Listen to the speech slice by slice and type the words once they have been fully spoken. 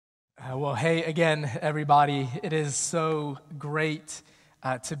Well, hey again, everybody. It is so great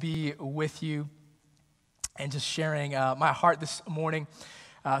to be with you and just sharing my heart this morning.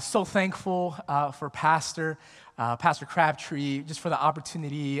 So thankful for Pastor Crabtree, just for the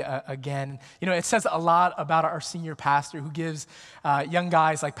opportunity again. You know, it says a lot about our senior pastor who gives young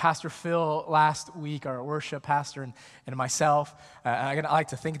guys like Pastor Phil last week, our worship pastor, and myself. I like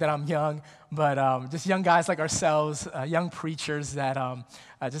to think that I'm young, but just young guys like ourselves, young preachers that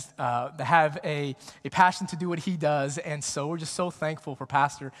that have a passion to do what he does. And so we're just so thankful for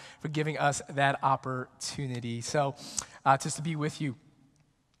Pastor for giving us that opportunity. So just to be with you.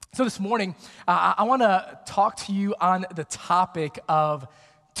 So this morning, I want to talk to you on the topic of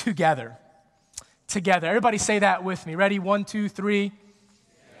together. Together. Everybody say that with me. Ready? 1, 2, 3.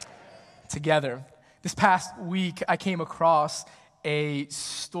 Together. This past week, I came across a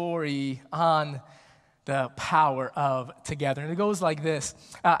story on the power of together. And it goes like this.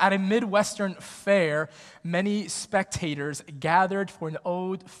 At a Midwestern fair, many spectators gathered for an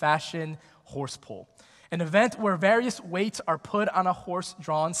old-fashioned horse pull. An event where various weights are put on a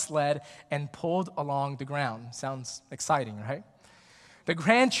horse-drawn sled and pulled along the ground. Sounds exciting, right? The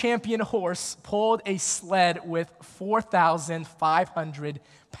grand champion horse pulled a sled with 4,500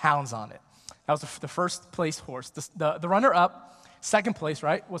 pounds on it. That was the first place horse. The runner-up, second place,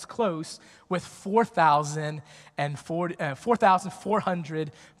 right, was close with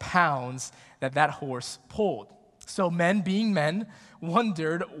 4,400 pounds that horse pulled. So men, being men,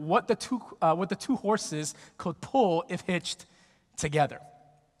 wondered what the two horses could pull if hitched together.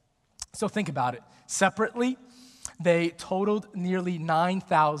 So think about it. Separately, they totaled nearly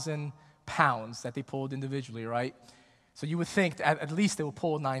 9,000 pounds that they pulled individually, right? So you would think at least they would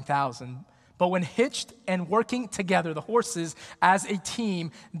pull 9,000. But when hitched and working together, the horses as a team,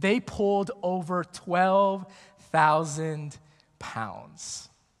 they pulled over 12,000 pounds.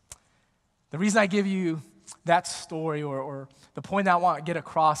 The reason I give you that story or the point that I want to get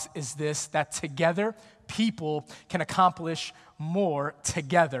across is this, that together people can accomplish more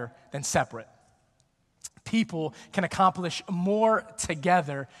together than separate. People can accomplish more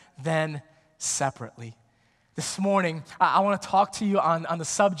together than separately. This morning, I want to talk to you on the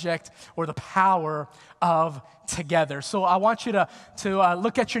subject or the power of together. So I want you to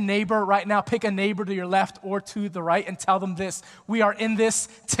look at your neighbor right now, pick a neighbor to your left or to the right and tell them this: we are in this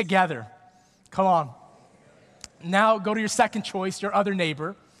together. Come on. Now go to your second choice, your other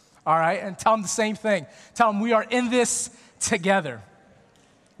neighbor, all right, and tell them the same thing. Tell them we are in this together.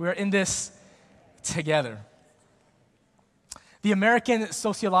 We are in this together. The American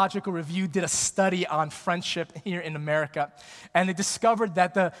Sociological Review did a study on friendship here in America, and they discovered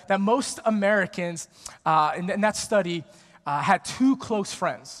that most Americans in that study had two close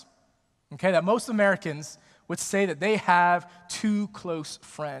friends. Okay, that most Americans would say that they have two close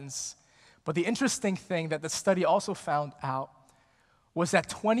friends. But the interesting thing that the study also found out was that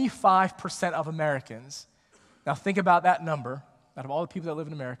 25% of Americans, now think about that number, out of all the people that live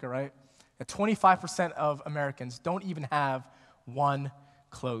in America, right? That 25% of Americans don't even have one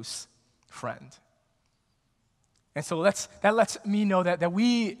close friend. And so that lets me know that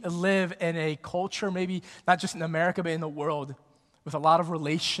we live in a culture, maybe not just in America, but in the world, with a lot of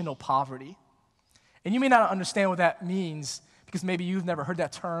relational poverty. And you may not understand what that means, because maybe you've never heard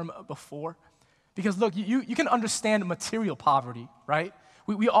that term before. Because look, you can understand material poverty, right?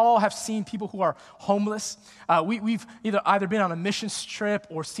 We all have seen people who are homeless. We've either been on a missions trip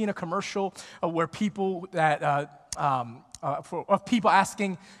or seen a commercial where people people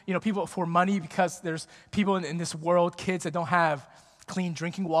asking people for money because there's people in this world, kids that don't have clean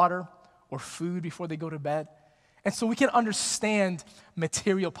drinking water or food before they go to bed. And so we can understand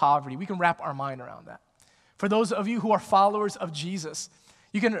material poverty. We can wrap our mind around that. For those of you who are followers of Jesus,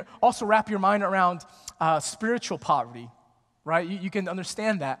 you can also wrap your mind around spiritual poverty, right? You can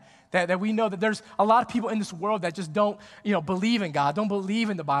understand that we know that there's a lot of people in this world that just don't, believe in God, don't believe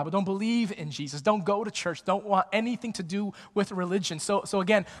in the Bible, don't believe in Jesus, don't go to church, don't want anything to do with religion. So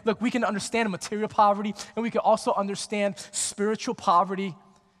again, look, we can understand material poverty, and we can also understand spiritual poverty.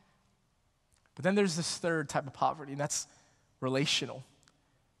 But then there's this third type of poverty, and that's relational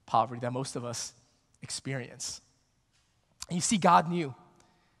poverty that most of us experience. And you see, God knew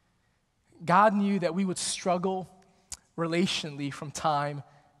that we would struggle relationally from time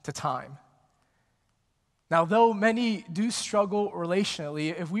to time. Now, though many do struggle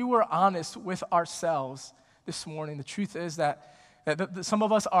relationally, if we were honest with ourselves this morning, the truth is that some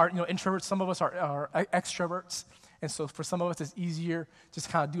of us are introverts, some of us are extroverts, and so for some of us it's easier just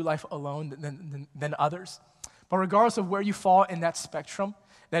to kind of do life alone than others. But regardless of where you fall in that spectrum,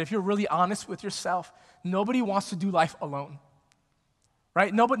 that if you're really honest with yourself, nobody wants to do life alone.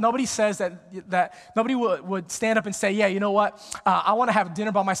 right? Nobody says that nobody would stand up and say, yeah, you know what? I want to have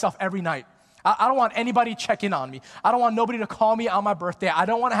dinner by myself every night. I don't want anybody to check in on me. I don't want nobody to call me on my birthday. I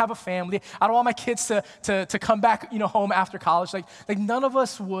don't want to have a family. I don't want my kids to come back, home after college. Like none of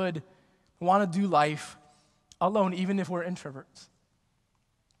us would want to do life alone, even if we're introverts.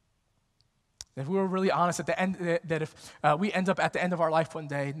 If we were really honest at the end, that if we end up at the end of our life one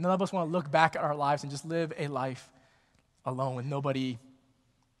day, none of us want to look back at our lives and just live a life alone with nobody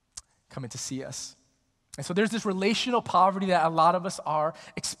coming to see us. And so there's this relational poverty that a lot of us are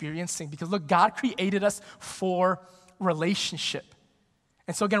experiencing because, look, God created us for relationship.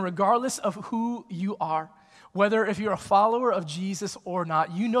 And so again, regardless of who you are, whether if you're a follower of Jesus or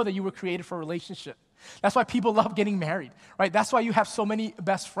not, you know that you were created for relationship. That's why people love getting married, right? That's why you have so many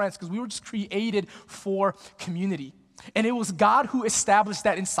best friends, because we were just created for community. And it was God who established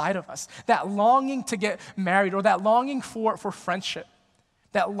that inside of us, that longing to get married or that longing for friendship.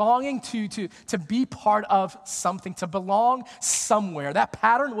 That longing to be part of something, to belong somewhere. That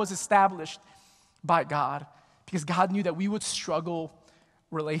pattern was established by God because God knew that we would struggle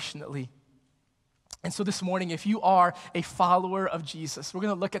relationally. And so this morning, if you are a follower of Jesus, we're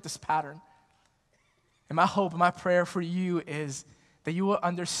going to look at this pattern. And my hope and my prayer for you is that you will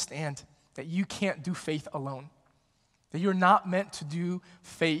understand that you can't do faith alone, that you're not meant to do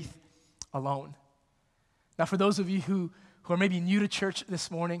faith alone. Now, for those of you who are maybe new to church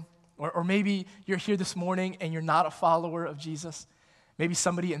this morning, or maybe you're here this morning and you're not a follower of Jesus. Maybe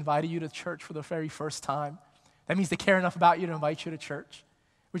somebody invited you to church for the very first time. That means they care enough about you to invite you to church,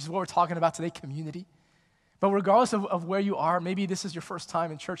 which is what we're talking about today, community. But regardless of where you are, maybe this is your first time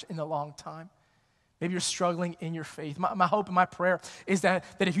in church in a long time. Maybe you're struggling in your faith. My hope and my prayer is that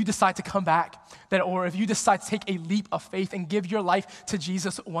if you decide to come back, or if you decide to take a leap of faith and give your life to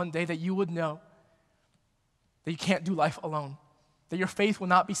Jesus one day, that you would know that you can't do life alone, that your faith will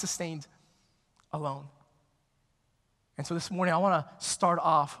not be sustained alone. And so this morning, I want to start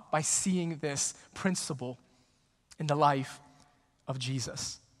off by seeing this principle in the life of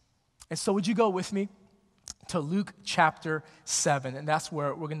Jesus. And so would you go with me to Luke chapter 7, and that's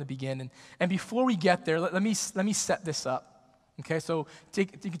where we're going to begin. And before we get there, let me set this up. Okay, so you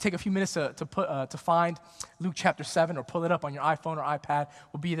can take a few minutes to find Luke chapter 7 or pull it up on your iPhone or iPad.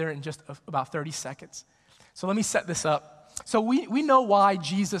 We'll be there in just about 30 seconds. So let me set this up. So we know why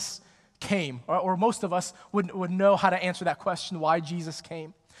Jesus came, or most of us would know how to answer that question, why Jesus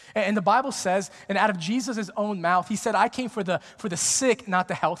came. And the Bible says, and out of Jesus' own mouth, he said, I came for the sick, not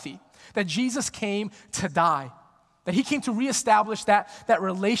the healthy. That Jesus came to die. That he came to reestablish that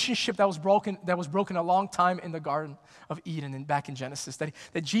relationship that was broken a long time in the Garden of Eden and back in Genesis.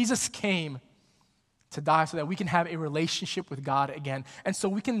 That Jesus came to die so that we can have a relationship with God again. And so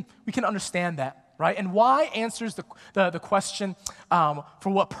we can understand that. Right? And why answers the question, for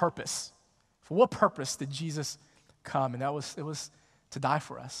what purpose? For what purpose did Jesus come? And it was to die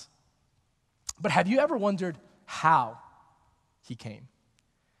for us. But have you ever wondered how he came?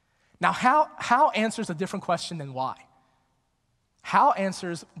 Now, how answers a different question than why. How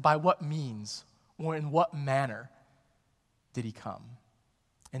answers by what means or in what manner did he come?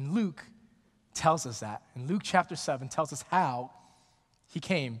 And Luke tells us that. And Luke chapter 7 tells us how he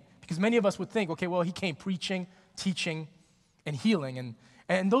came. Because many of us would think, okay, well, he came preaching, teaching, and healing.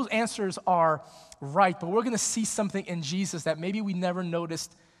 And those answers are right, but we're going to see something in Jesus that maybe we never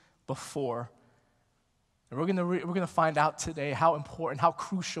noticed before. And we're going to find out today how important, how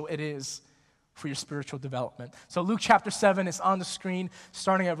crucial it is for your spiritual development. So Luke chapter 7 is on the screen,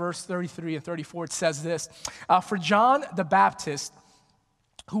 starting at verse 33 and 34. It says this, for John the Baptist,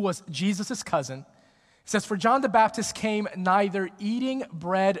 who was Jesus' cousin, it says, for John the Baptist came neither eating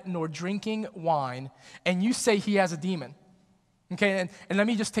bread nor drinking wine, and you say he has a demon. Okay, and let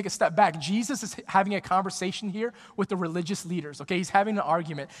me just take a step back. Jesus is having a conversation here with the religious leaders, okay? He's having an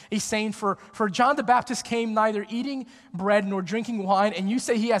argument. He's saying, for John the Baptist came neither eating bread nor drinking wine, and you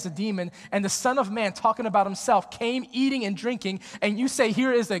say he has a demon, and the Son of Man, talking about himself, came eating and drinking, and you say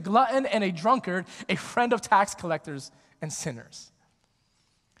here is a glutton and a drunkard, a friend of tax collectors and sinners.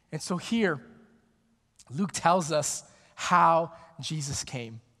 And so here, Luke tells us how Jesus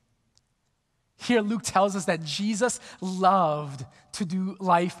came. Here, Luke tells us that Jesus loved to do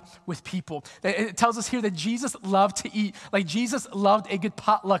life with people. It tells us here that Jesus loved to eat. Like Jesus loved a good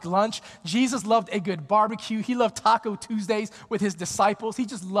potluck lunch. Jesus loved a good barbecue. He loved Taco Tuesdays with his disciples. He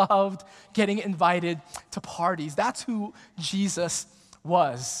just loved getting invited to parties. That's who Jesus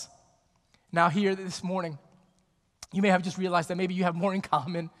was. Now here this morning, you may have just realized that maybe you have more in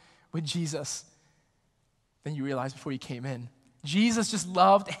common with Jesus than you realized before you came in. Jesus just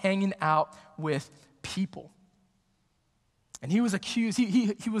loved hanging out with people. And he was accused,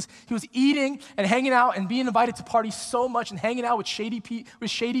 he was eating and hanging out and being invited to parties so much and hanging out with shady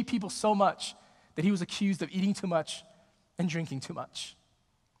people so much that he was accused of eating too much and drinking too much.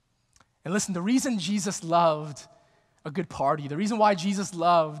 And listen, the reason Jesus loved a good party, the reason why Jesus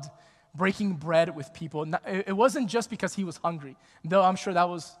loved breaking bread with people, it wasn't just because he was hungry, though I'm sure that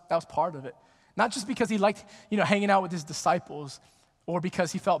was part of it. Not just because he liked, hanging out with his disciples, or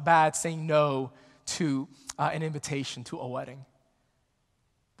because he felt bad saying no to an invitation to a wedding.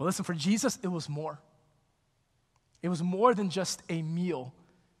 But listen, for Jesus, it was more. It was more than just a meal.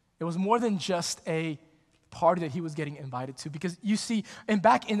 It was more than just a party that he was getting invited to. Because you see,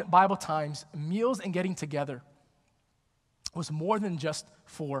 back in Bible times, meals and getting together was more than just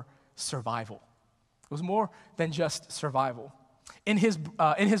for survival. It was more than just survival. In his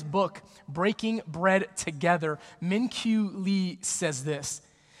book, Breaking Bread Together, Min-Kyu Lee says this.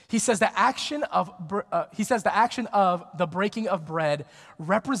 He says the action of the breaking of bread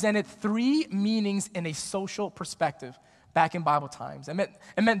represented three meanings in a social perspective back in Bible times. It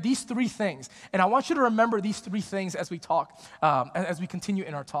meant these three things. And I want you to remember these three things as we talk, as we continue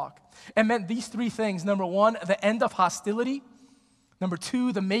in our talk. It meant these three things. Number one, the end of hostility. Number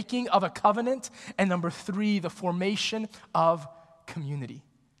two, the making of a covenant. And number three, the formation of community.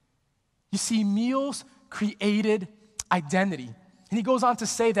 You see, meals created identity. And he goes on to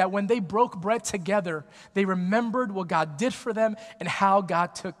say that when they broke bread together, they remembered what God did for them and how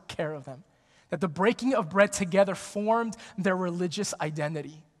God took care of them. That the breaking of bread together formed their religious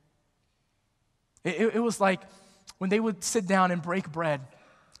identity. It was like when they would sit down and break bread,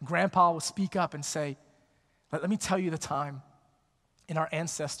 Grandpa would speak up and say, let me tell you the time in our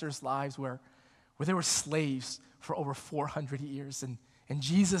ancestors' lives where they were slaves for over 400 years. And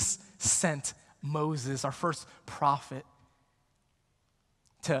Jesus sent Moses, our first prophet,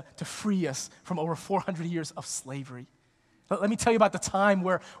 to free us from over 400 years of slavery. Let me tell you about the time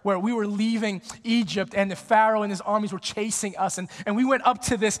where we were leaving Egypt and the Pharaoh and his armies were chasing us. And we went up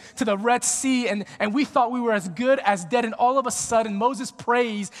to the Red Sea and we thought we were as good as dead. And all of a sudden, Moses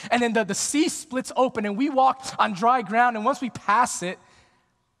prays and then the sea splits open and we walk on dry ground. And once we pass it,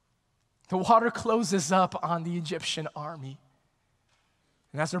 the water closes up on the Egyptian army.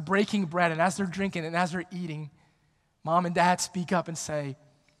 And as they're breaking bread and as they're drinking and as they're eating, Mom and Dad speak up and say,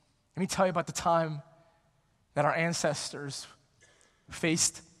 let me tell you about the time that our ancestors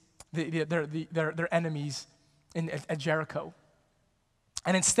faced their enemies at Jericho.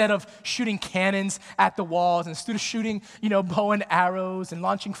 And instead of shooting cannons at the walls, instead of shooting, bow and arrows and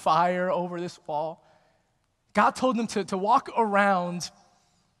launching fire over this wall, God told them to walk around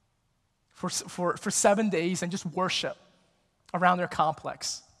for 7 days and just worship around their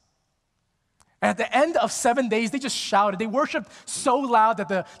complex. And at the end of 7 days, they just shouted. They worshiped so loud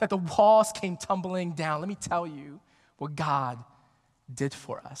that the walls came tumbling down. Let me tell you what God did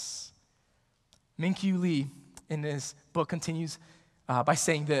for us. Min-Kyu Lee, in his book, continues by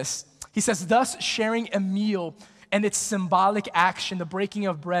saying this. He says, thus sharing a meal and its symbolic action, the breaking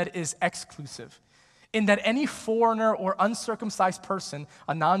of bread, is exclusive, in that any foreigner or uncircumcised person,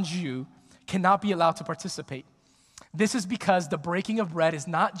 a non-Jew, cannot be allowed to participate. This is because the breaking of bread is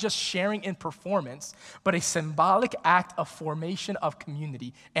not just sharing in performance, but a symbolic act of formation of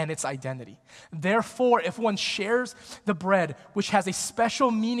community and its identity. Therefore, if one shares the bread, which has a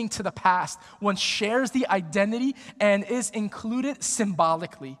special meaning to the past, one shares the identity and is included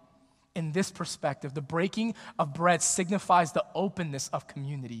symbolically. In this perspective, the breaking of bread signifies the openness of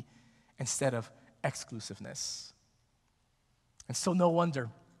community instead of exclusiveness. And so no wonder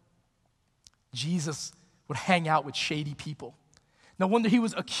Jesus would hang out with shady people. No wonder he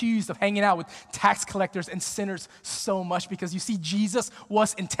was accused of hanging out with tax collectors and sinners so much, because you see, Jesus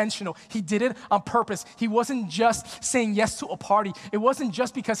was intentional. He did it on purpose. He wasn't just saying yes to a party. It wasn't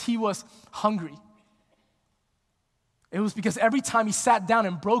just because he was hungry. It was because every time he sat down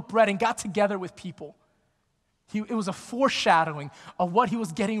and broke bread and got together with people, it was a foreshadowing of what he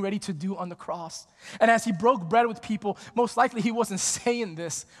was getting ready to do on the cross. And as he broke bread with people, most likely he wasn't saying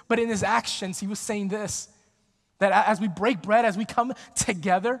this, but in his actions, he was saying this, that as we break bread, as we come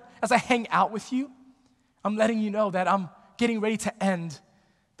together, as I hang out with you, I'm letting you know that I'm getting ready to end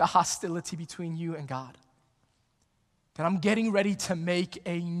the hostility between you and God. That I'm getting ready to make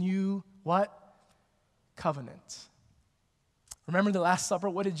a new, what? Covenant. Remember the Last Supper?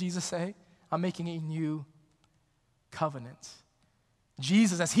 What did Jesus say? I'm making a new covenant.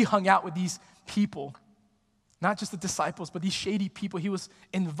 Jesus, as he hung out with these people, not just the disciples, but these shady people, he was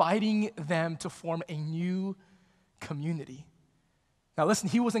inviting them to form a new community. Now listen,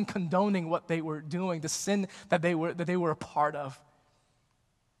 he wasn't condoning what they were doing, the sin that they were a part of.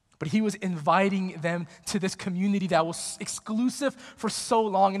 but he was inviting them to this community that was exclusive for so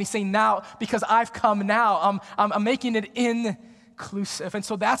long. And he's saying, now, because I've come now, I'm making it inclusive. And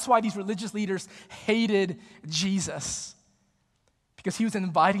so that's why these religious leaders hated Jesus, because he was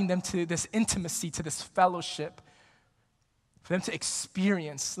inviting them to this intimacy, to this fellowship, for them to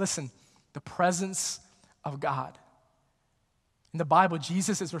experience, listen, the presence of God. In the Bible,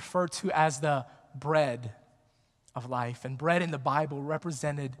 Jesus is referred to as the bread of life, and bread in the Bible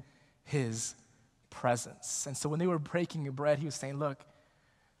represented his presence. And so when they were breaking the bread, he was saying, look,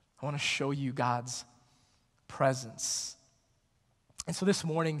 I want to show you God's presence. And so this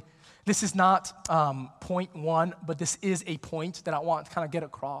morning, this is not point one, but this is a point that I want to kind of get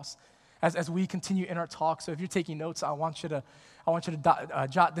across as we continue in our talk. So if you're taking notes, I want you to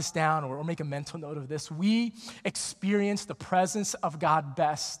jot this down or make a mental note of this. We experience the presence of God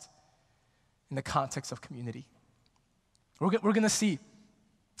best in the context of community. We're going to see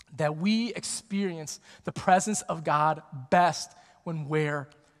that we experience the presence of God best when we're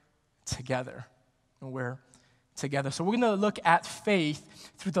together. So we're going to look at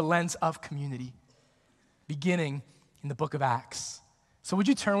faith through the lens of community, beginning in the book of Acts. So would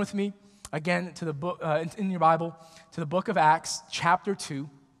you turn with me again to the book in your Bible to the book of Acts, chapter 2.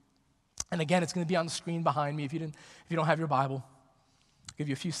 And again, it's going to be on the screen behind me if you don't have your Bible. I'll give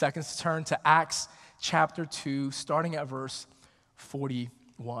you a few seconds to turn to Acts chapter 2, starting at verse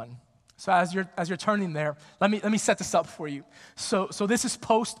 41. So as you're turning there, let me set this up for you. So this is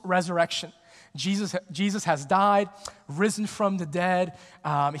post-resurrection. Jesus has died, risen from the dead.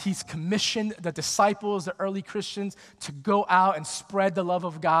 He's commissioned the disciples, the early Christians, to go out and spread the love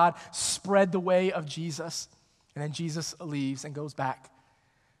of God, spread the way of Jesus. And then Jesus leaves and goes back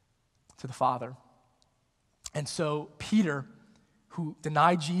to the Father. And so Peter, who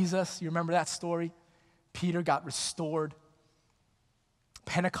denied Jesus, you remember that story? Peter got restored.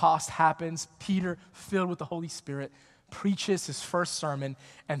 Pentecost happens. Peter, filled with the Holy Spirit, preaches his first sermon,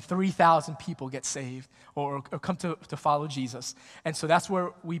 and 3,000 people get saved or come to follow Jesus. And so that's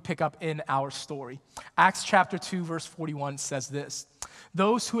where we pick up in our story. Acts chapter 2, verse 41 says this: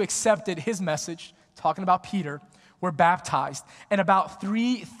 those who accepted his message, talking about Peter, were baptized, and about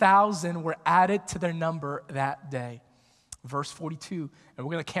 3,000 were added to their number that day. Verse 42, and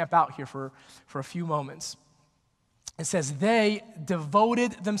we're going to camp out here for a few moments. It says, they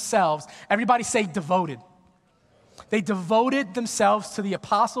devoted themselves. Everybody say devoted. They devoted themselves to the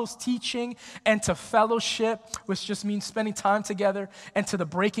apostles' teaching and to fellowship, which just means spending time together, and to the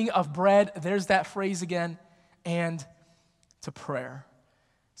breaking of bread, there's that phrase again, and to prayer.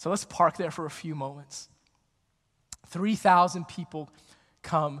 So let's park there for a few moments. 3,000 people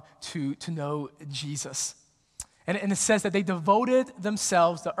come to know Jesus. And it says that they devoted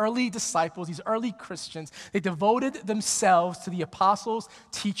themselves, the early disciples, these early Christians, they devoted themselves to the apostles'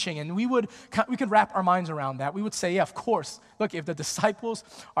 teaching. And we could wrap our minds around that. We would say, yeah, of course. Look, if the disciples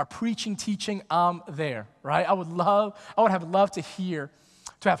are preaching, teaching, I'm there, right? I would have loved to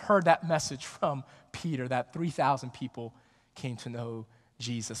have heard that message from Peter, that 3,000 people came to know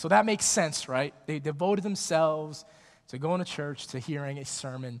Jesus. So that makes sense, right? They devoted themselves to going to church, to hearing a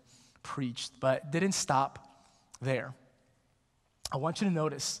sermon preached, but didn't stop there. I want you to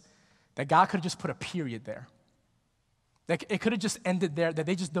notice that God could have just put a period there. That it could have just ended there, that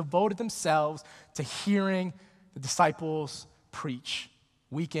they just devoted themselves to hearing the disciples preach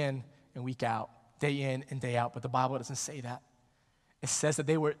week in and week out, day in and day out, but the Bible doesn't say that. It says that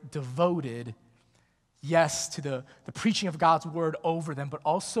they were devoted, yes, to the preaching of God's word over them, but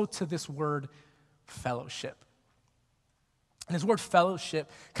also to this word fellowship. And this word fellowship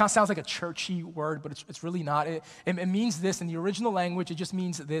kind of sounds like a churchy word, but it's really not. It means this. In the original language, it just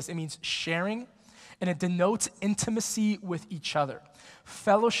means this. It means sharing, and it denotes intimacy with each other.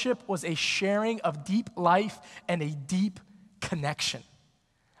 Fellowship was a sharing of deep life and a deep connection.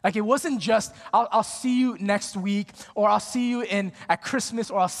 Like it wasn't just, I'll see you next week, or I'll see you at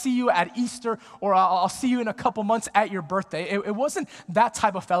Christmas, or I'll see you at Easter, or I'll see you in a couple months at your birthday. It wasn't that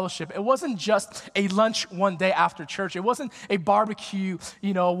type of fellowship. It wasn't just a lunch one day after church. It wasn't a barbecue,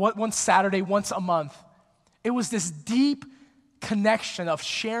 one Saturday, once a month. It was this deep connection of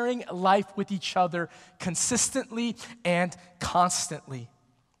sharing life with each other consistently and constantly.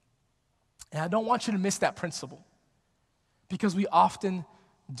 And I don't want you to miss that principle, because we often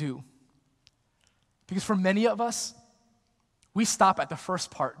do. Because for many of us, we stop at the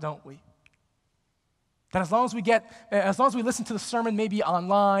first part, don't we? That as long as we listen to the sermon maybe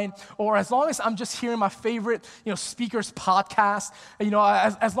online, or as long as I'm just hearing my favorite, speaker's podcast,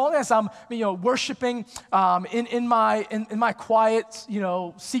 as long as I'm, worshiping in my quiet,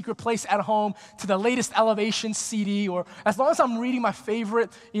 secret place at home to the latest Elevation CD, or as long as I'm reading my favorite,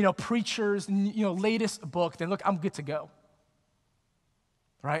 preacher's, latest book, then look, I'm good to go.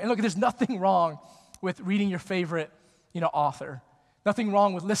 Right? And look, there's nothing wrong with reading your favorite, author. Nothing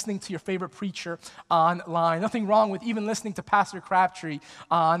wrong with listening to your favorite preacher online. Nothing wrong with even listening to Pastor Crabtree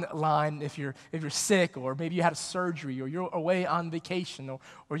online if you're sick, or maybe you had a surgery, or you're away on vacation,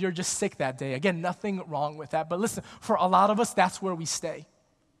 or you're just sick that day. Again, nothing wrong with that. But listen, for a lot of us, that's where we stay.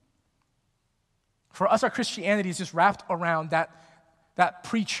 For us, our Christianity is just wrapped around that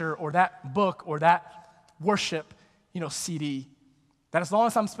preacher or that book or that worship, CD. That as long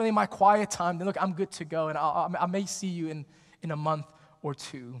as I'm spending my quiet time, then look, I'm good to go, and I may see you in a month or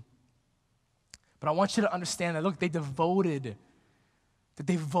two. But I want you to understand that, look, they devoted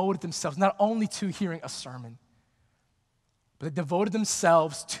themselves not only to hearing a sermon, but they devoted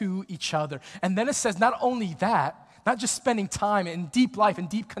themselves to each other. And then it says not only that, not just spending time in deep life and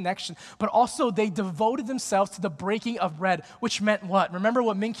deep connection, but also they devoted themselves to the breaking of bread, which meant what? Remember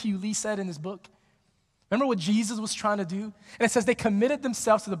what Min-Kyu Lee said in his book? Remember what Jesus was trying to do? And it says they committed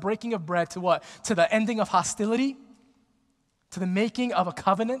themselves to the breaking of bread, to what? To the ending of hostility, to the making of a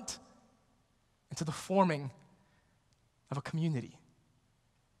covenant, and to the forming of a community.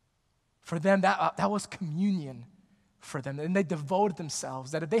 For them, that was communion for them. And they devoted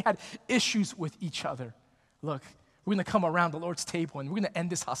themselves, that if they had issues with each other, look, we're going to come around the Lord's table and we're going to end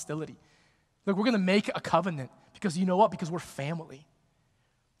this hostility. Look, we're going to make a covenant because you know what? Because we're family.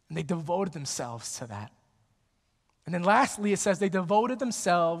 And they devoted themselves to that. And then lastly, it says they devoted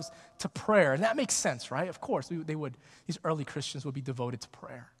themselves to prayer. And that makes sense, right? Of course, these early Christians would be devoted to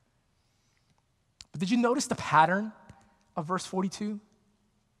prayer. But did you notice the pattern of verse 42?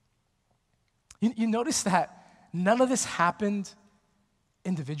 You notice that none of this happened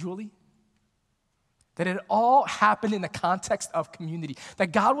individually? That it all happened in the context of community.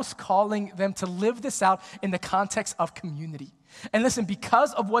 That God was calling them to live this out in the context of community. And listen,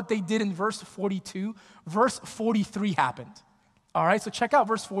 because of what they did in verse 42, verse 43 happened. All right, so check out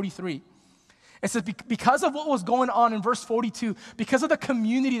verse 43. It says, because of what was going on in verse 42, because of the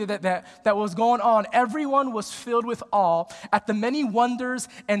community that was going on, everyone was filled with awe at the many wonders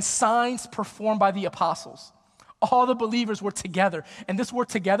and signs performed by the apostles. All the believers were together. And this word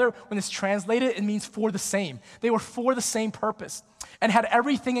together, when it's translated, it means for the same. They were for the same purpose and had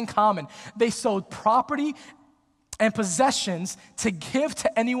everything in common. They sold property and possessions to give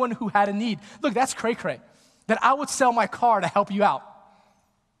to anyone who had a need. Look, that's cray-cray. That I would sell my car to help you out.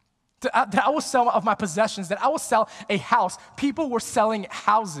 That I will sell of my possessions, that I will sell a house. People were selling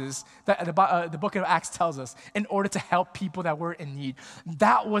houses, that the book of Acts tells us, in order to help people that were in need.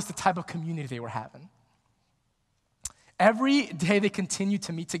 That was the type of community they were having. Every day they continued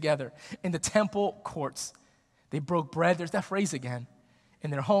to meet together in the temple courts. They broke bread, there's that phrase again, in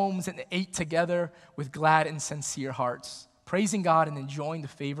their homes, and they ate together with glad and sincere hearts, praising God and enjoying the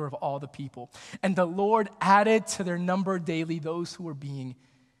favor of all the people. And the Lord added to their number daily those who were being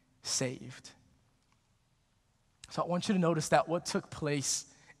saved. So I want you to notice that what took place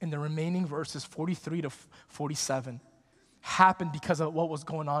in the remaining verses 43 to 47 happened because of what was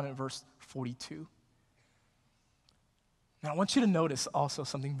going on in verse 42. Now I want you to notice also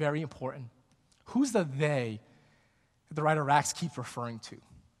something very important. Who's the they that the writer of Acts keeps referring to?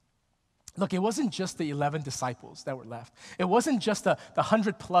 Look, it wasn't just the 11 disciples that were left. It wasn't just the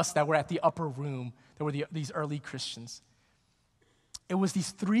 100 plus that were at the upper room that were these early Christians. It was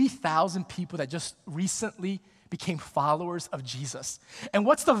these 3,000 people that just recently became followers of Jesus. And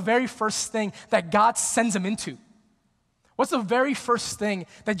what's the very first thing that God sends them into? What's the very first thing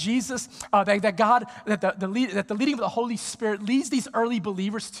that Jesus, that the leading of the Holy Spirit leads these early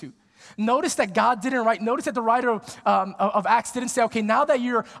believers to? Notice that God didn't write, notice that the writer of Acts didn't say, okay, now that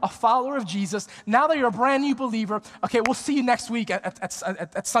you're a follower of Jesus, now that you're a brand new believer, okay, we'll see you next week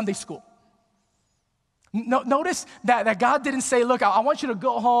at Sunday school. Notice that God didn't say, look, I want you to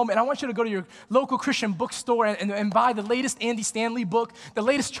go home and I want you to go to your local Christian bookstore and buy the latest Andy Stanley book, the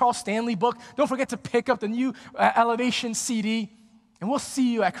latest Charles Stanley book. Don't forget to pick up the new Elevation CD, and we'll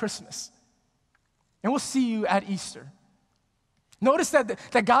see you at Christmas. And we'll see you at Easter. Notice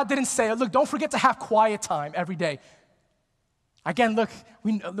that God didn't say, look, don't forget to have quiet time every day. Again, look,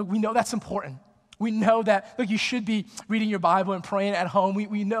 we know that's important. We know that, look, you should be reading your Bible and praying at home.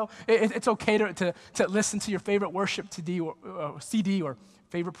 We know it's okay to listen to your favorite worship CD or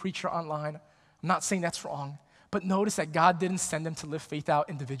favorite preacher online. I'm not saying that's wrong. But notice that God didn't send them to live faith out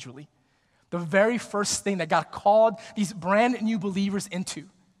individually. The very first thing that God called these brand new believers into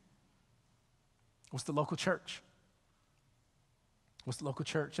was the local church. Was the local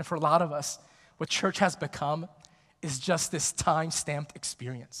church. And for a lot of us, what church has become is just this time-stamped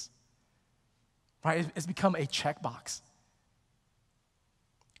experience, right? It's become a checkbox.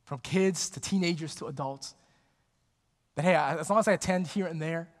 From kids to teenagers to adults, that, hey, as long as I attend here and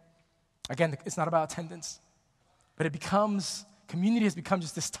there, again, it's not about attendance, but community has become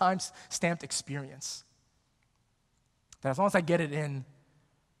just this time-stamped experience. That as long as I get it in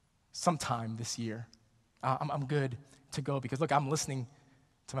sometime this year, I'm good to go because, look, I'm listening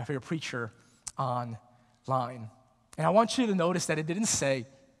to my favorite preacher online. And I want you to notice that it didn't say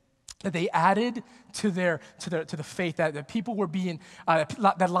that they added to the faith that people were being,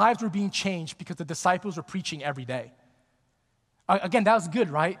 that lives were being changed because the disciples were preaching every day. Again, that was good,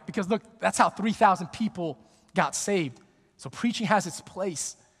 right? Because look, that's how 3,000 people got saved. So preaching has its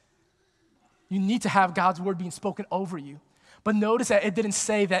place. You need to have God's word being spoken over you. But notice that it didn't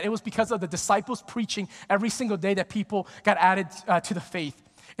say that it was because of the disciples preaching every single day that people got added to the faith.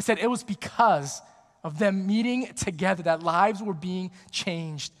 It said it was because of them meeting together that lives were being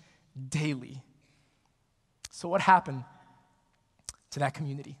changed daily. So what happened to that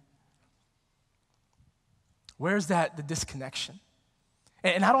community? Where's the disconnection?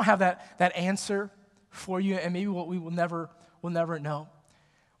 And I don't have that answer for you, and maybe what we'll never know.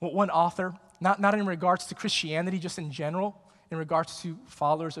 Well, one author, not in regards to Christianity, just in general, in regards to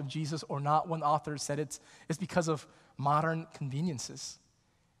followers of Jesus or not, one author said it's because of modern conveniences.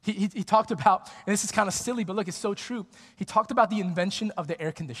 He talked about, and this is kind of silly, but look, it's so true. He talked about the invention of the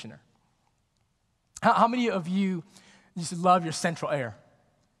air conditioner. How many of you just love your central air?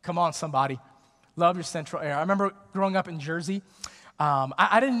 Come on, somebody. Love your central air. I remember growing up in Jersey,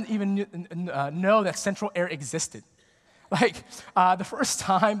 I didn't even know that central air existed. Like, the first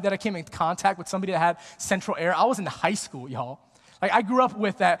time that I came in contact with somebody that had central air, I was in high school, y'all. Like, I grew up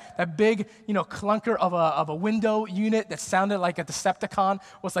with that big, clunker of a window unit that sounded like a Decepticon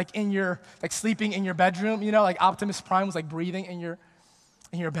was like sleeping in your bedroom, like Optimus Prime was like breathing in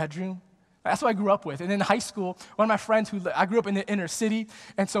your bedroom. That's what I grew up with. And in high school, one of my friends I grew up in the inner city,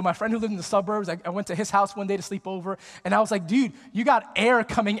 and so my friend who lived in the suburbs, I went to his house one day to sleep over, and I was like, dude, you got air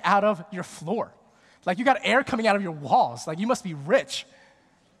coming out of your floor. Like, you got air coming out of your walls. Like, you must be rich.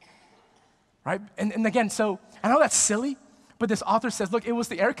 Right? And again, so I know that's silly, but this author says, look, it was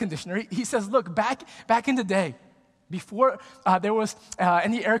the air conditioner. He says, look, back in the day, before there was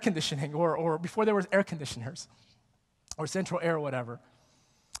any air conditioning or before there was air conditioners or central air or whatever,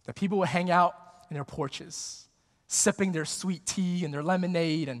 that people would hang out in their porches, sipping their sweet tea and their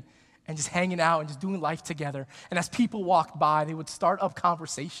lemonade and just hanging out and just doing life together. And as people walked by, they would start up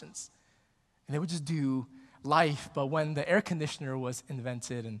conversations. And they would just do life. But when the air conditioner was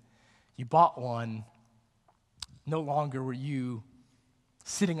invented and you bought one, no longer were you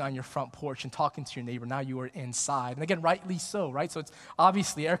sitting on your front porch and talking to your neighbor. Now you are inside. And again, rightly so, right? So it's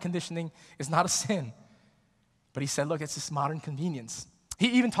obviously air conditioning is not a sin. But he said, look, it's this modern convenience. He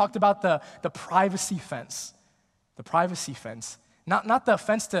even talked about the privacy fence. The privacy fence. Not the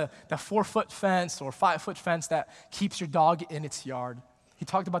fence, the 4-foot fence or 5-foot fence that keeps your dog in its yard. He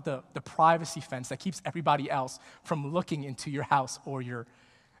talked about the privacy fence that keeps everybody else from looking into your house or your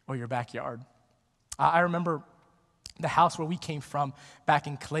backyard. I remember the house where we came from back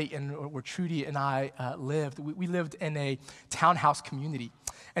in Clayton, where Trudy and I lived. We lived in a townhouse community.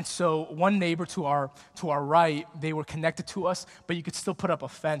 And so one neighbor to our right, they were connected to us, but you could still put up a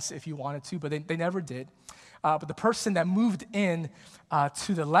fence if you wanted to, but they never did. But the person that moved in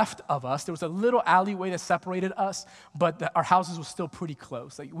to the left of us, there was a little alleyway that separated us, but our houses were still pretty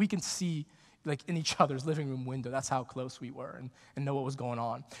close. Like, we can see like in each other's living room window. That's how close we were and know what was going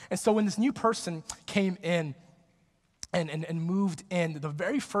on. And so when this new person came in and moved in, the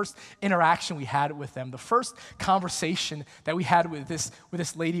very first interaction we had with them, the first conversation that we had with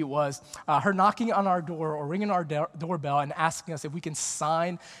this lady was her knocking on our door or ringing our doorbell and asking us if we can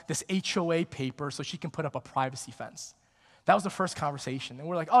sign this HOA paper so she can put up a privacy fence. That was the first conversation. And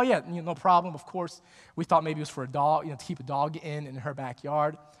we're like, oh yeah, no problem, of course. We thought maybe it was for a dog, to keep a dog in her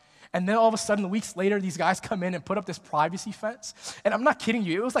backyard. And then all of a sudden, weeks later, these guys come in and put up this privacy fence. And I'm not kidding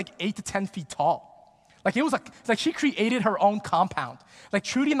you, it was like 8 to 10 feet tall. Like, it was like, it's like she created her own compound. Like,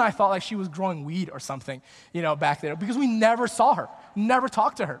 Trudy and I thought like she was growing weed or something, back there, because we never saw her, never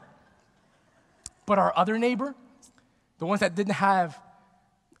talked to her. But our other neighbor, the ones that didn't have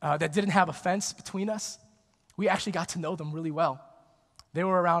a fence between us, we actually got to know them really well. They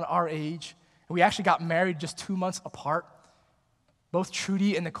were around our age, and we actually got married just 2 months apart. Both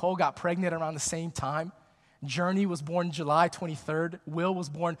Trudy and Nicole got pregnant around the same time. Journey was born July 23rd. Will was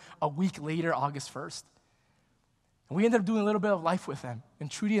born a week later, August 1st. And we ended up doing a little bit of life with them. And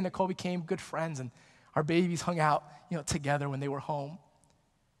Trudy and Nicole became good friends, and our babies hung out, together when they were home.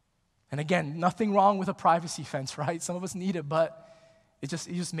 And again, nothing wrong with a privacy fence, right? Some of us need it, but it's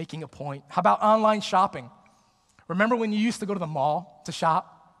just making a point. How about online shopping? Remember when you used to go to the mall to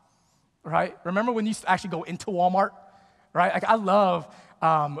shop, right? Remember when you used to actually go into Walmart, right? Like I love,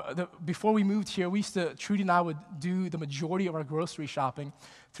 before we moved here, Trudy and I would do the majority of our grocery shopping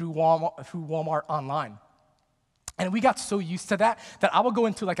through Walmart online. And we got so used to that I would go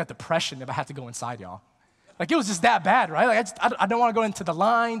into like a depression if I had to go inside, y'all. Like it was just that bad, right? Like I don't want to go into the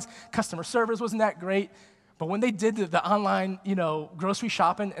lines. Customer service wasn't that great. But when they did the online, grocery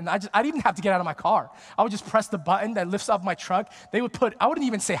shopping, and I didn't even have to get out of my car. I would just press the button that lifts up my trunk. I wouldn't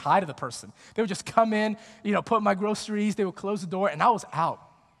even say hi to the person. They would just come in, put my groceries, they would close the door, and I was out,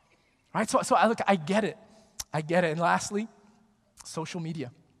 right? So I get it. And lastly, social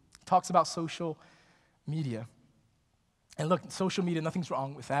media. It talks about social media. And look, social media, nothing's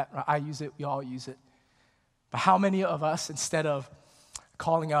wrong with that. Right? I use it, we all use it. But how many of us, instead of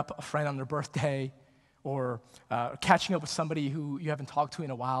calling up a friend on their birthday or catching up with somebody who you haven't talked to in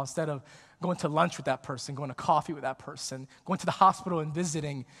a while, instead of going to lunch with that person, going to coffee with that person, going to the hospital and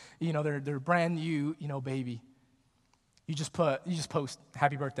visiting, their brand new, baby, you just post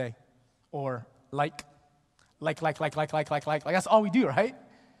happy birthday or like. That's all we do, right?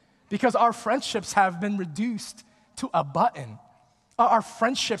 Because our friendships have been reduced to a button. Our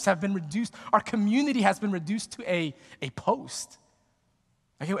friendships have been reduced. Our community has been reduced to a post.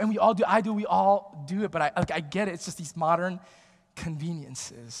 Okay, and we all do it, but I get it. It's just these modern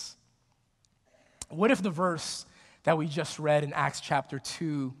conveniences. What if the verse that we just read in Acts chapter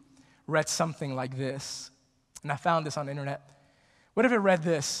 2 read something like this? And I found this on the internet. What if it read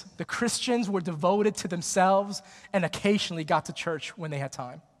this? The Christians were devoted to themselves and occasionally got to church when they had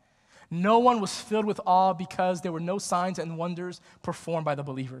time. No one was filled with awe because there were no signs and wonders performed by the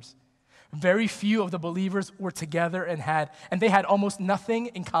believers. Very few of the believers were together and they had almost nothing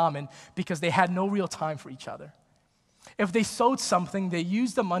in common because they had no real time for each other. If they sowed something, they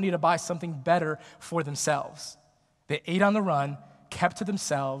used the money to buy something better for themselves. They ate on the run, kept to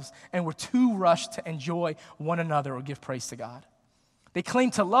themselves, and were too rushed to enjoy one another or give praise to God. They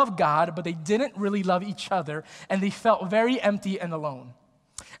claimed to love God, but they didn't really love each other, and they felt very empty and alone.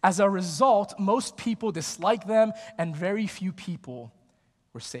 As a result, most people disliked them, and very few people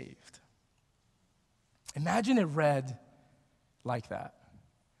were saved. Imagine it read like that.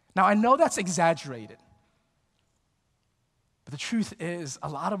 Now, I know that's exaggerated, but the truth is, a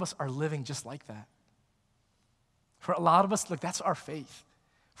lot of us are living just like that. For a lot of us, look, that's our faith.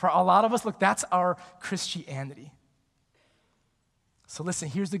 For a lot of us, look, that's our Christianity. So listen,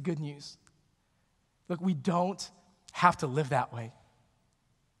 here's the good news. Look, we don't have to live that way.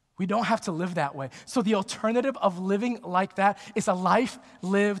 We don't have to live that way. So the alternative of living like that is a life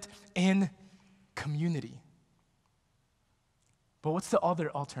lived in community. But what's the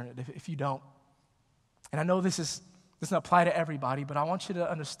other alternative if you don't? And I know this doesn't apply to everybody, but I want you to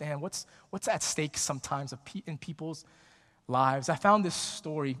understand what's at stake sometimes in people's lives. I found this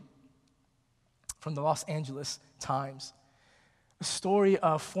story from the Los Angeles Times, a story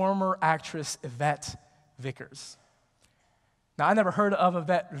of former actress Yvette Vickers. Now, I never heard of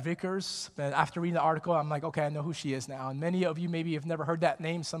Yvette Vickers, but after reading the article, I'm like, okay, I know who she is now. And many of you maybe have never heard that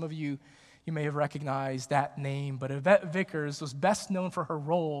name. Some of you may have recognized that name. But Yvette Vickers was best known for her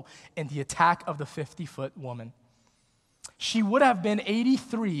role in the attack of the 50-foot woman. She would have been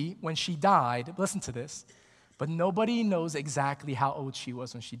 83 when she died. Listen to this. But nobody knows exactly how old she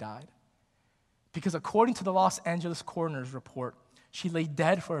was when she died. Because according to the Los Angeles coroner's report, she lay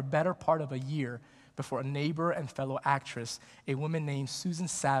dead for a better part of a year before a neighbor and fellow actress, a woman named Susan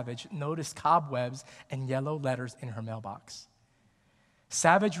Savage, noticed cobwebs and yellow letters in her mailbox.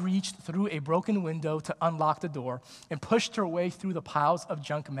 Savage reached through a broken window to unlock the door and pushed her way through the piles of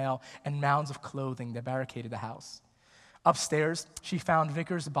junk mail and mounds of clothing that barricaded the house. Upstairs, she found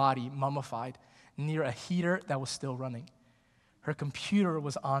Vickers' body mummified near a heater that was still running. Her computer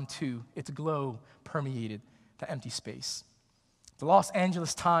was on too. Its glow permeated the empty space. The Los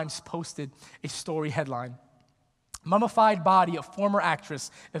Angeles Times posted a story headline, "Mummified body of former actress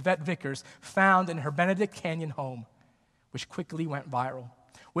Yvette Vickers found in her Benedict Canyon home," which quickly went viral.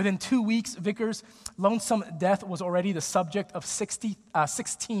 Within 2 weeks, Vickers' lonesome death was already the subject of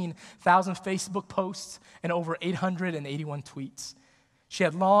 16,000 Facebook posts and over 881 tweets. She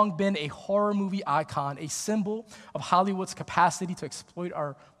had long been a horror movie icon, a symbol of Hollywood's capacity to exploit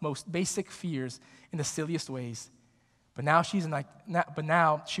our most basic fears in the silliest ways. But now she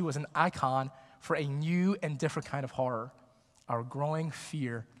was an icon for a new and different kind of horror, our growing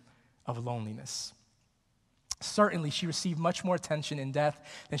fear of loneliness. Certainly, she received much more attention in death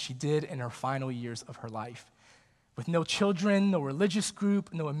than she did in her final years of her life. With no children, no religious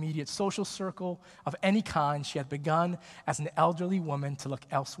group, no immediate social circle of any kind, she had begun as an elderly woman to look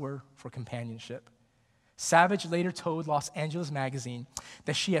elsewhere for companionship. Savage later told Los Angeles Magazine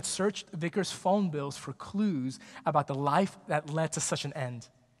that she had searched Vickers' phone bills for clues about the life that led to such an end.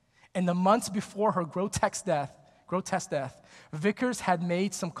 In the months before her grotesque death, Vickers had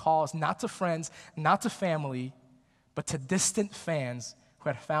made some calls not to friends, not to family, but to distant fans who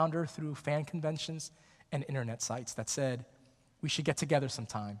had found her through fan conventions and internet sites that said, "We should get together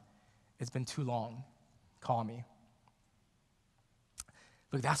sometime. It's been too long. Call me."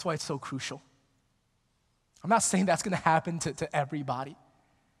 Look, that's why it's so crucial. I'm not saying that's going to happen to everybody.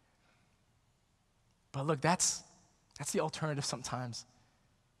 But look, that's the alternative sometimes.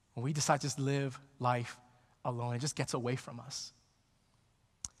 When we decide to just live life alone, it just gets away from us.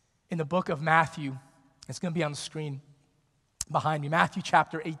 In the book of Matthew, it's going to be on the screen behind me, Matthew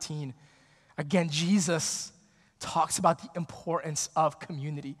chapter 18, again, Jesus talks about the importance of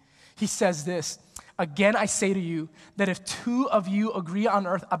community. He says this, "Again, I say to you that if two of you agree on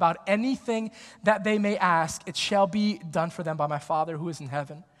earth about anything that they may ask, it shall be done for them by my Father who is in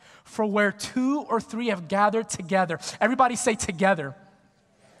heaven. For where two or three have gathered together," everybody say together,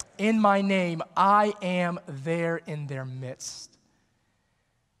 "in my name, I am there in their midst."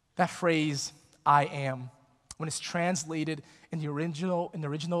 That phrase, "I am," when it's translated in the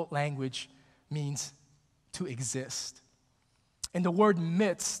original language, means to exist. And the word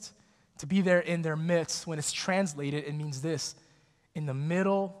midst, to be there in their midst, when it's translated, it means this, in the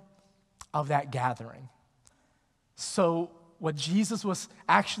middle of that gathering. So what Jesus was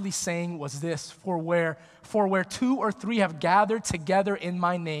actually saying was this, for where two or three have gathered together in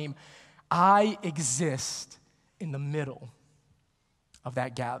my name, I exist in the middle of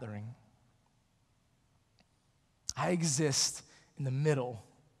that gathering. I exist in the middle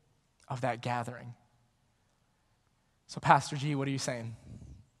of that gathering. So Pastor G, what are you saying?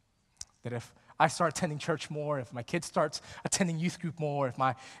 That if I start attending church more, if my kid starts attending youth group more, if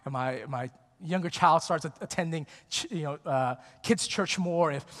my younger child starts attending kids church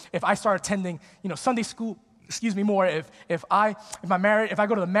more, if I start attending Sunday school, more, if I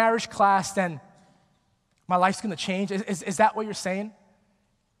go to the marriage class, then my life's gonna change. Is that what you're saying?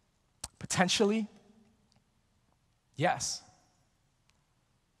 Potentially, yes.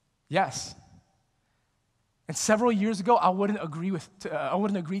 Yes. And several years ago, I wouldn't agree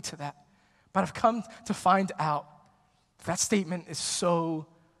to that. But I've come to find out that statement is so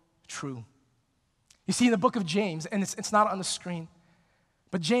true. You see, in the book of James, and it's not on the screen,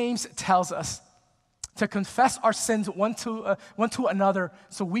 but James tells us to confess our sins one to another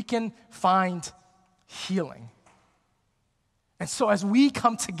so we can find healing. And so as we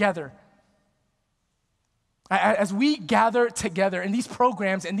come together, as we gather together in these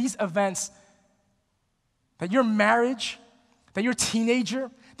programs, in these events, that your marriage, that your teenager,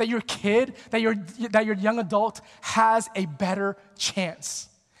 that your kid, that your young adult has a better chance.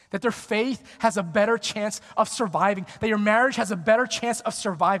 That their faith has a better chance of surviving. That your marriage has a better chance of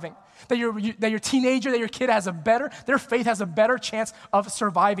surviving. That your teenager, that your kid their faith has a better chance of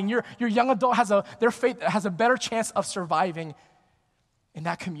surviving. Your young adult their faith has a better chance of surviving in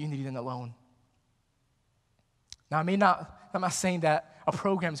that community than alone. Now, I'm not saying that a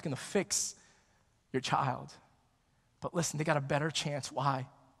program is going to fix your child. But listen, they got a better chance. Why?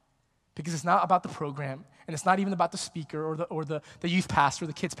 Because it's not about the program, and it's not even about the speaker or the youth pastor, or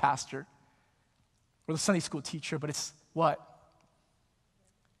the kids pastor, or the Sunday school teacher, but it's what?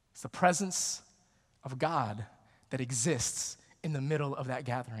 It's the presence of God that exists in the middle of that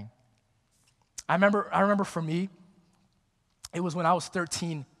gathering. I remember for me, it was when I was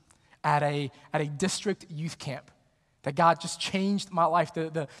 13 at a district youth camp that God just changed my life.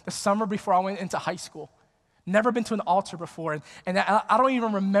 The summer before I went into high school. Never been to an altar before, and I don't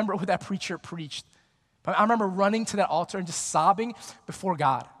even remember what that preacher preached. But I remember running to that altar and just sobbing before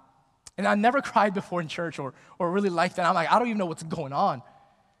God. And I never cried before in church or really like that. I'm like, I don't even know what's going on.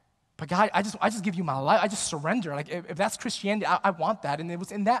 But God, I just give you my life. I just surrender. Like if that's Christianity, I want that. And it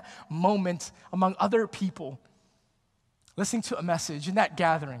was in that moment, among other people, listening to a message in that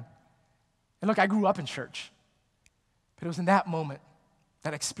gathering. And look, I grew up in church. But it was in that moment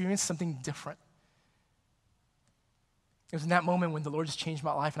that I experienced something different. It was in that moment when the Lord just changed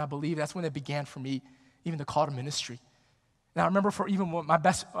my life, and I believe that's when it began for me, even the call to ministry. And I remember for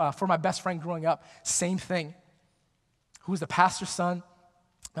my best friend growing up, same thing. Who was the pastor's son,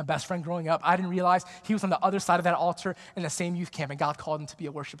 my best friend growing up. I didn't realize he was on the other side of that altar in the same youth camp, and God called him to be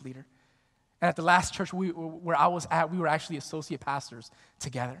a worship leader. And at the last church where I was at, we were actually associate pastors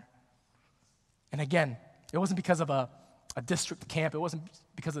together. And again, it wasn't because of a district camp. It wasn't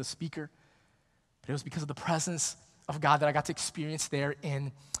because of the speaker. But it was because of the presence of God that I got to experience there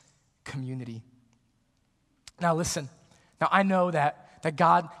in community. Now listen, now I know that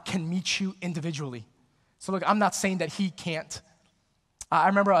God can meet you individually. So look, I'm not saying that he can't. I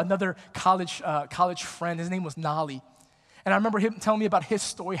remember another college friend, his name was Nali. And I remember him telling me about his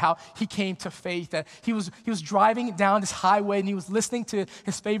story, how he came to faith, that he was driving down this highway and he was listening to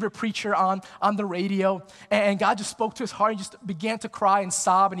his favorite preacher on the radio, and God just spoke to his heart and just began to cry and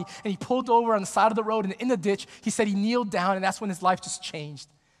sob, and he pulled over on the side of the road, and in the ditch, he said he kneeled down, and that's when his life just changed.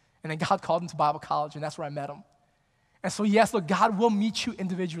 And then God called him to Bible college, and that's where I met him. And so yes, look, God will meet you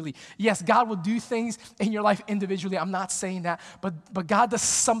individually. Yes, God will do things in your life individually. I'm not saying that, but God does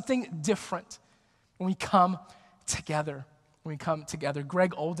something different when we come together.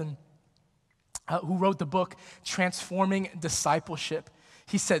 Greg Olden, who wrote the book Transforming Discipleship,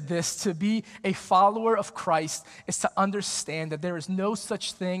 he said this: to be a follower of Christ is to understand that there is no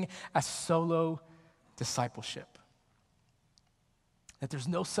such thing as solo discipleship. That there's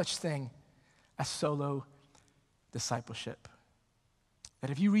no such thing as solo discipleship.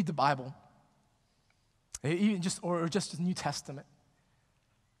 That if you read the Bible, even just the New Testament,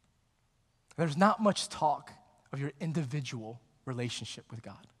 there's not much talk of your individual relationship with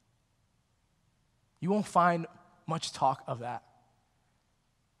God. You won't find much talk of that.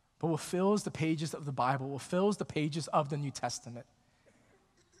 But what fills the pages of the Bible, what fills the pages of the New Testament,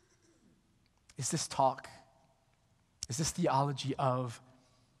 is this talk, is this theology of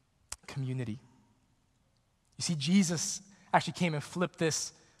community. You see, Jesus actually came and flipped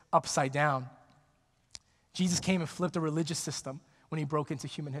this upside down. Jesus came and flipped the religious system when he broke into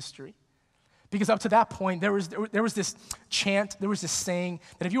human history. Because up to that point, there was this chant, there was this saying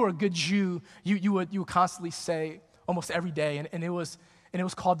that if you were a good Jew, you would constantly say almost every day, and it was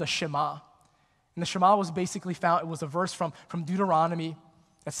called the Shema. And the Shema was basically found, it was a verse from Deuteronomy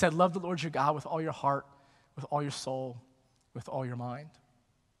that said, love the Lord your God with all your heart, with all your soul, with all your mind.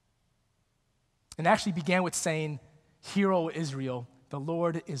 And it actually began with saying, hear, O Israel, the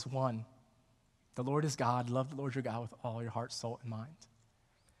Lord is one. The Lord is God. Love the Lord your God with all your heart, soul, and mind.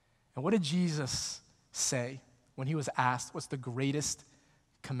 And what did Jesus say when he was asked what's the greatest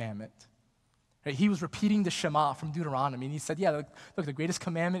commandment? Right? He was repeating the Shema from Deuteronomy, and he said, yeah, look, the greatest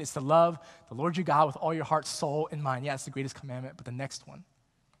commandment is to love the Lord your God with all your heart, soul, and mind. Yeah, it's the greatest commandment, but the next one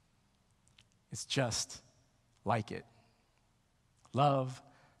is just like it. Love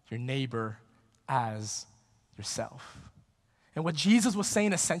your neighbor as yourself. And what Jesus was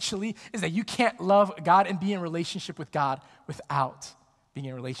saying essentially is that you can't love God and be in relationship with God without being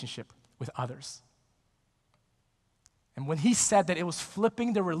in a relationship with others. And when he said that it was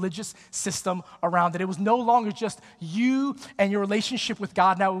flipping the religious system around, that it was no longer just you and your relationship with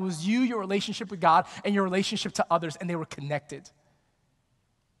God, now it was you, your relationship with God, and your relationship to others, and they were connected.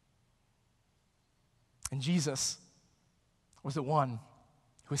 And Jesus was the one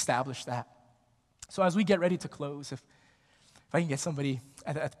who established that. So as we get ready to close, if I can get somebody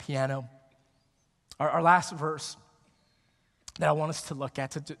at the piano, our last verse that I want us to look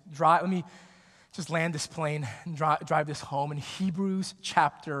at, let me just land this plane and drive this home in Hebrews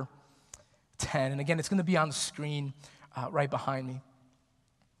chapter 10. And again, it's going to be on the screen right behind me.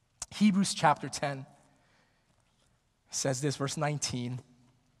 Hebrews chapter 10 says this, verse 19.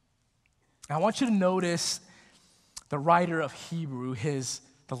 I want you to notice the writer of Hebrew,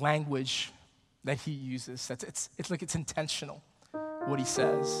 the language that he uses. It's like it's intentional, what he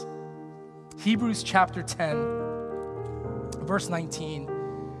says. Hebrews chapter 10, verse 19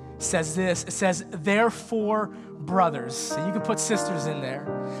 says this. It says, therefore, brothers, so you can put sisters in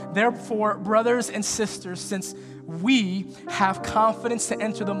there. Therefore, brothers and sisters, since we have confidence to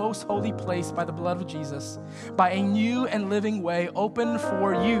enter the most holy place by the blood of Jesus, by a new and living way open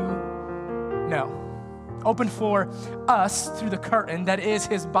for us through the curtain that is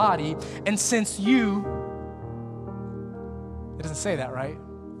his body. And since it doesn't say that, right?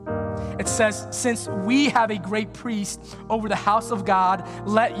 It says, since we have a great priest over the house of God,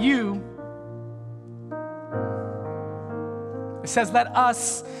 let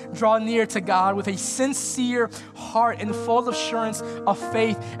us draw near to God with a sincere heart and full assurance of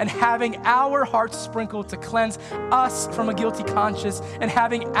faith, and having our hearts sprinkled to cleanse us from a guilty conscience, and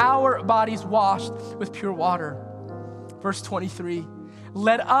having our bodies washed with pure water. Verse 23,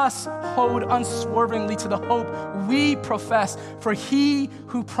 let us hold unswervingly to the hope we profess, for he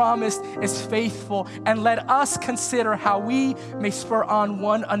who promised is faithful. And let us consider how we may spur on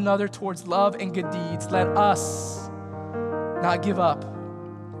one another towards love and good deeds. Let us not give up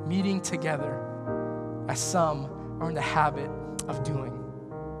meeting together, as some are in the habit of doing.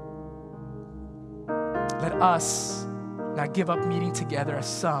 Let us not give up meeting together, as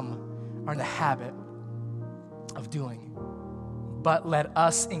some are in the habit of doing, but let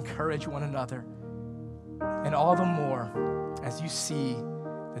us encourage one another, and all the more as you see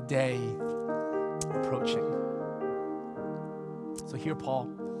the day approaching. So here Paul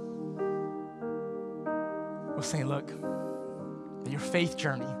was saying, look, that your faith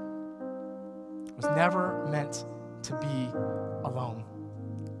journey was never meant to be alone.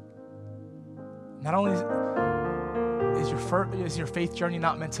 Not only is your faith journey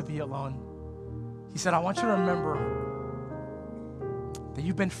not meant to be alone, he said, I want you to remember that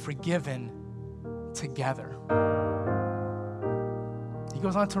you've been forgiven together. He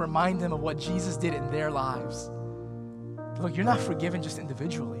goes on to remind them of what Jesus did in their lives. Look, you're not forgiven just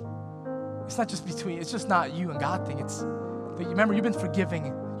individually. It's not just it's just not you and God thing. But remember, you've been forgiven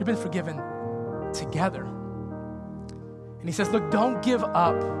together. And he says, look, don't give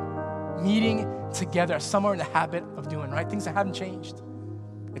up meeting together. Some are in the habit of doing, right? Things that haven't changed.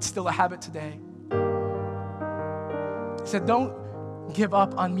 It's still a habit today. He said, don't give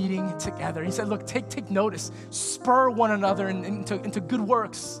up on meeting together. He said, look, take notice. Spur one another into good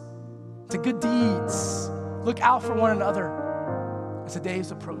works, to good deeds. Look out for one another as the day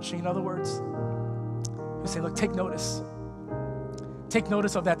is approaching. In other words, he say, look, take notice. Take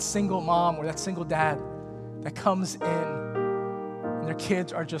notice of that single mom or that single dad that comes in and their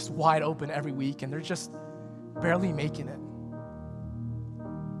kids are just wide open every week and they're just barely making it.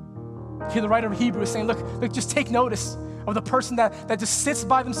 Here the writer of Hebrews is saying, look, just take notice of the person that just sits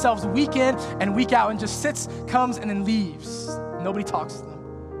by themselves week in and week out and just sits, comes, and then leaves. Nobody talks to them.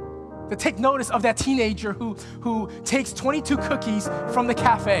 To take notice of that teenager who takes 22 cookies from the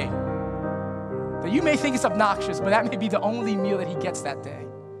cafe. That you may think is obnoxious, but that may be the only meal that he gets that day.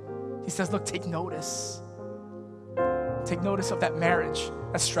 He says, look, take notice. Take notice of that marriage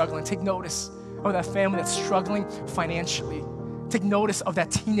that's struggling. Take notice of that family that's struggling financially. Take notice of that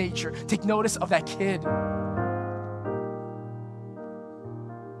teenager. Take notice of that kid.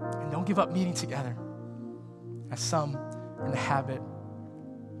 And don't give up meeting together, as some are in the habit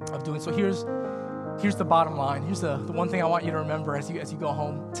of doing. So here's the bottom line. Here's the one thing I want you to remember as you go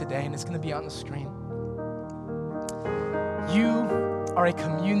home today, and it's going to be on the screen. You are a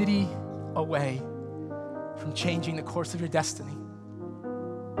community away from changing the course of your destiny.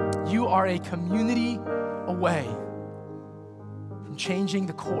 You are a community away from changing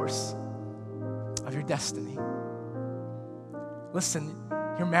the course of your destiny. Listen,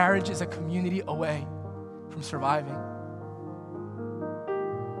 your marriage is a community away from surviving.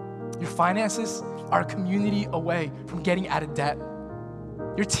 Your finances are a community away from getting out of debt.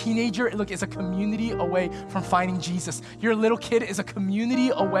 Your teenager, is a community away from finding Jesus. Your little kid is a community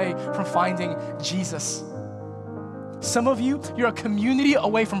away from finding Jesus. Some of you, you're a community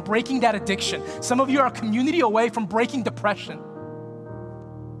away from breaking that addiction. Some of you are a community away from breaking depression.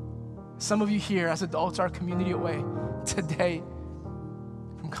 Some of you here as adults are a community away today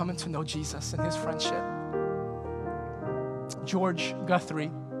from coming to know Jesus and his friendship. George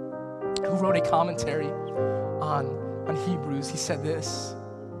Guthrie, who wrote a commentary on Hebrews, he said this.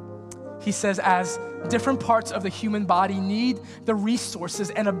 He says, as different parts of the human body need the resources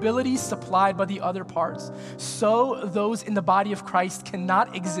and abilities supplied by the other parts, so those in the body of Christ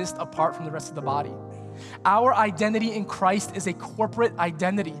cannot exist apart from the rest of the body. Our identity in Christ is a corporate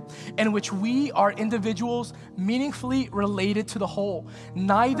identity in which we are individuals meaningfully related to the whole.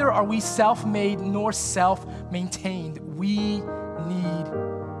 Neither are we self-made nor self-maintained. We need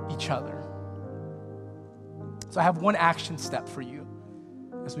each other. So I have one action step for you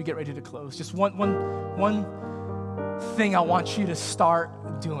as we get ready to close. Just one thing I want you to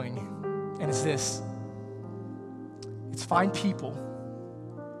start doing, and it's this. It's find people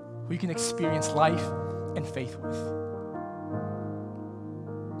who you can experience life and faith with.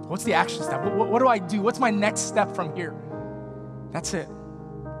 What's the action step? What do I do? What's my next step from here? That's it.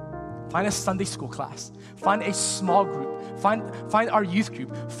 Find a Sunday school class. Find a small group. Find our youth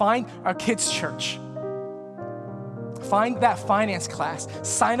group. Find our kids' church. Find that finance class.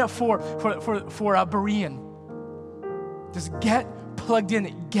 Sign up for a Berean. Just get plugged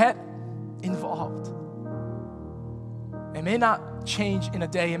in. Get involved. It may not change in a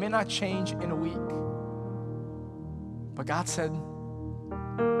day. It may not change in a week. But God said,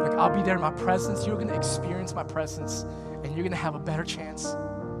 like, I'll be there in my presence. You're going to experience my presence, and you're going to have a better chance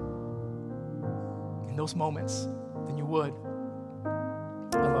in those moments than you would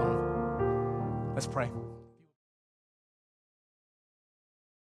alone. Let's pray.